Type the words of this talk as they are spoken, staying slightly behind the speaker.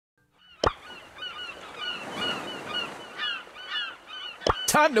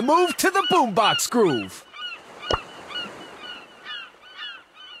Time to move to the boombox groove.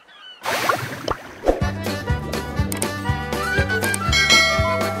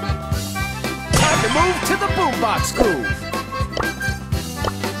 Time to move to the boombox groove.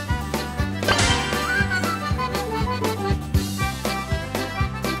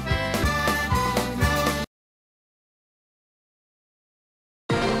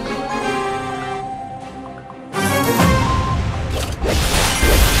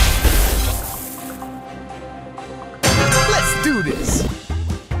 Do this.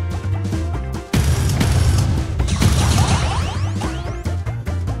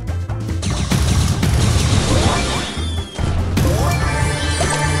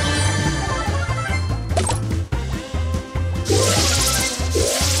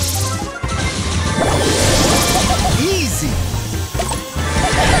 Easy.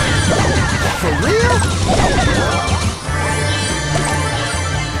 For real?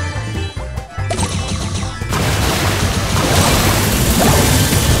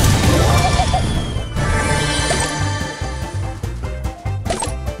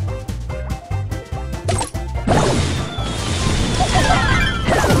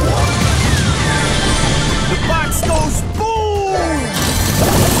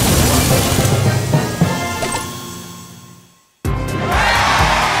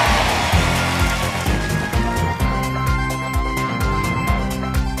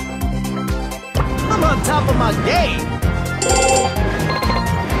 On top of my game.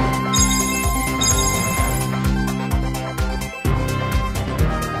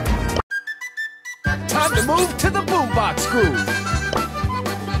 Time to move to the boombox groove.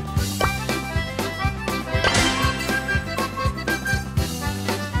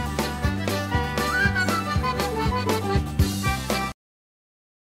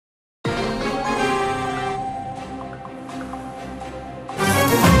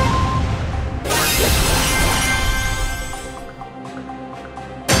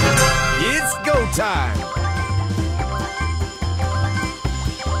 It's go time!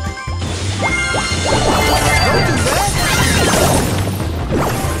 Don't do that!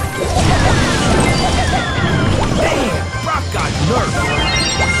 Man, Brock got nerfed!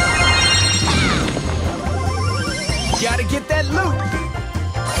 Gotta get that loot!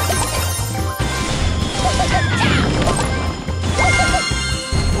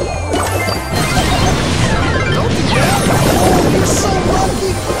 Don't do that! Oh, you're so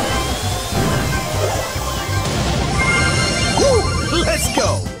lucky! Let's go!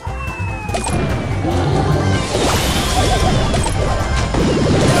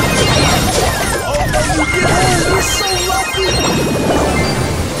 Oh no, you did it! You're so lucky!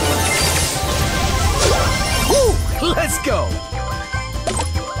 Woo! Let's go!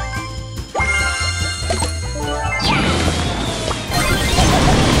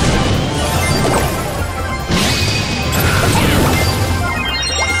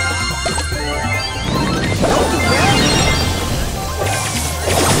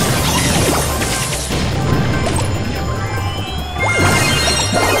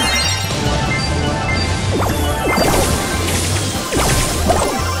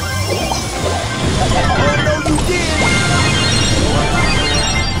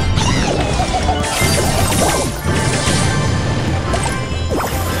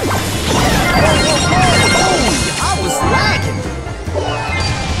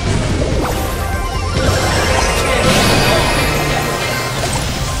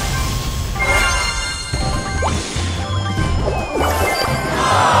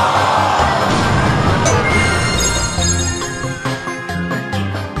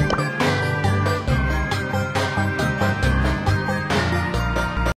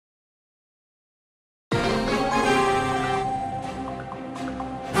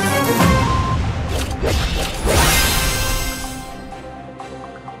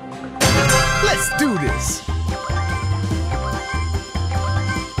 Let's do this! You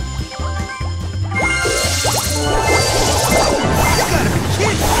gotta be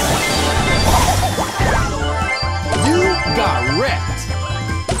kidding! You got wrecked!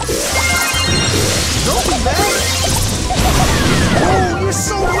 Don't be mad! Oh, you're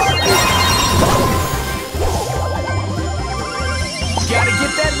so lucky! Gotta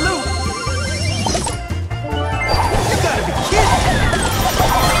get that loot! You gotta be kidding!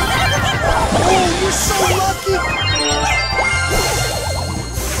 Oh, you're so lucky!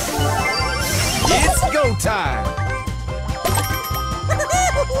 It's go time!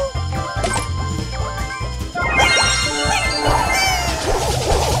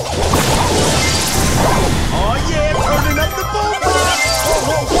 Oh yeah, turning up the boombox! Whoa,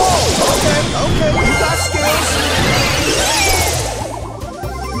 whoa, whoa! Okay, you got skills!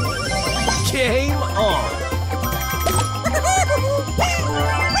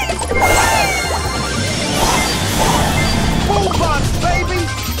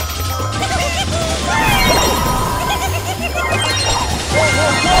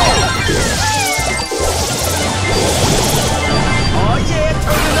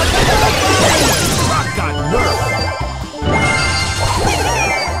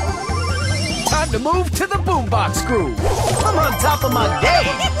 Time to move to the boombox groove. I'm on top of my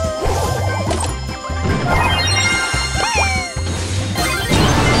game.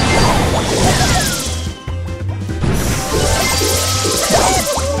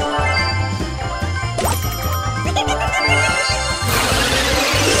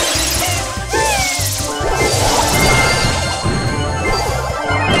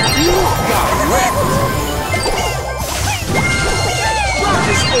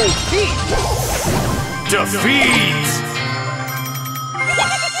 Defeat!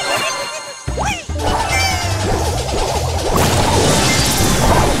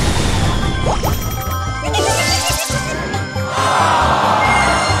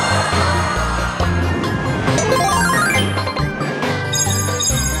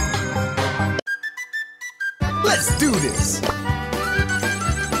 Let's do this!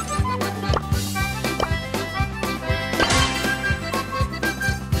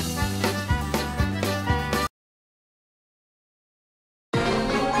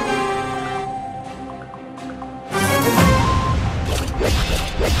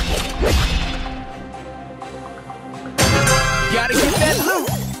 Gotta get that loot!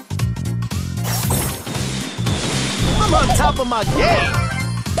 I'm on top of my game!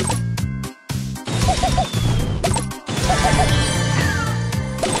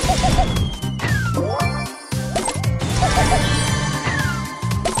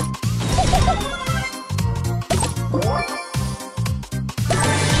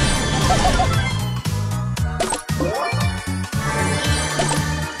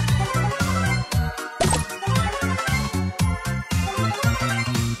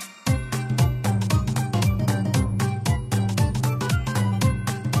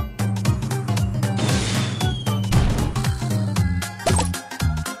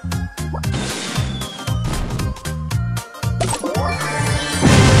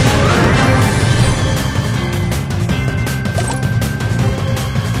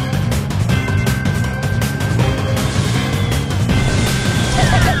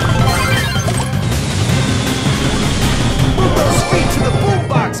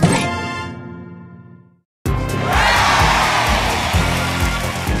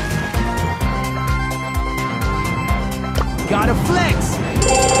 Gotta flex!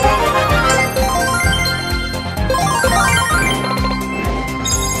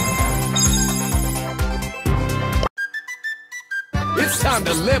 It's time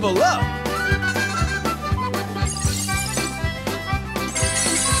to level up!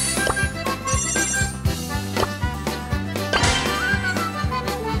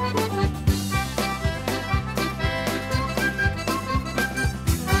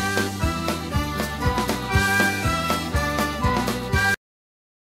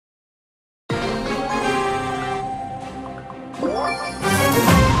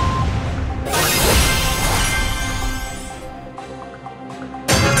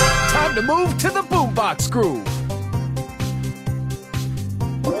 Time to move to the boombox groove.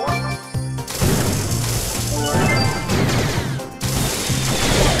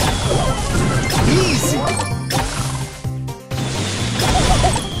 Easy.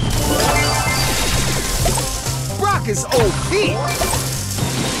 Brock is OP.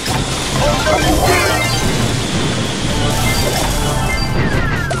 Oh no, you did.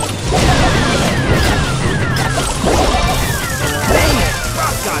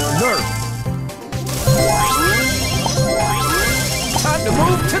 Time to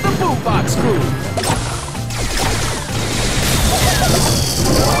move to the boombox groove.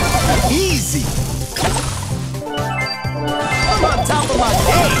 Easy. I'm on top of my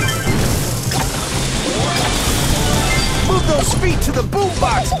game. Move those feet to the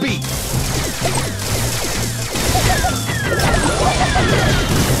boombox beat.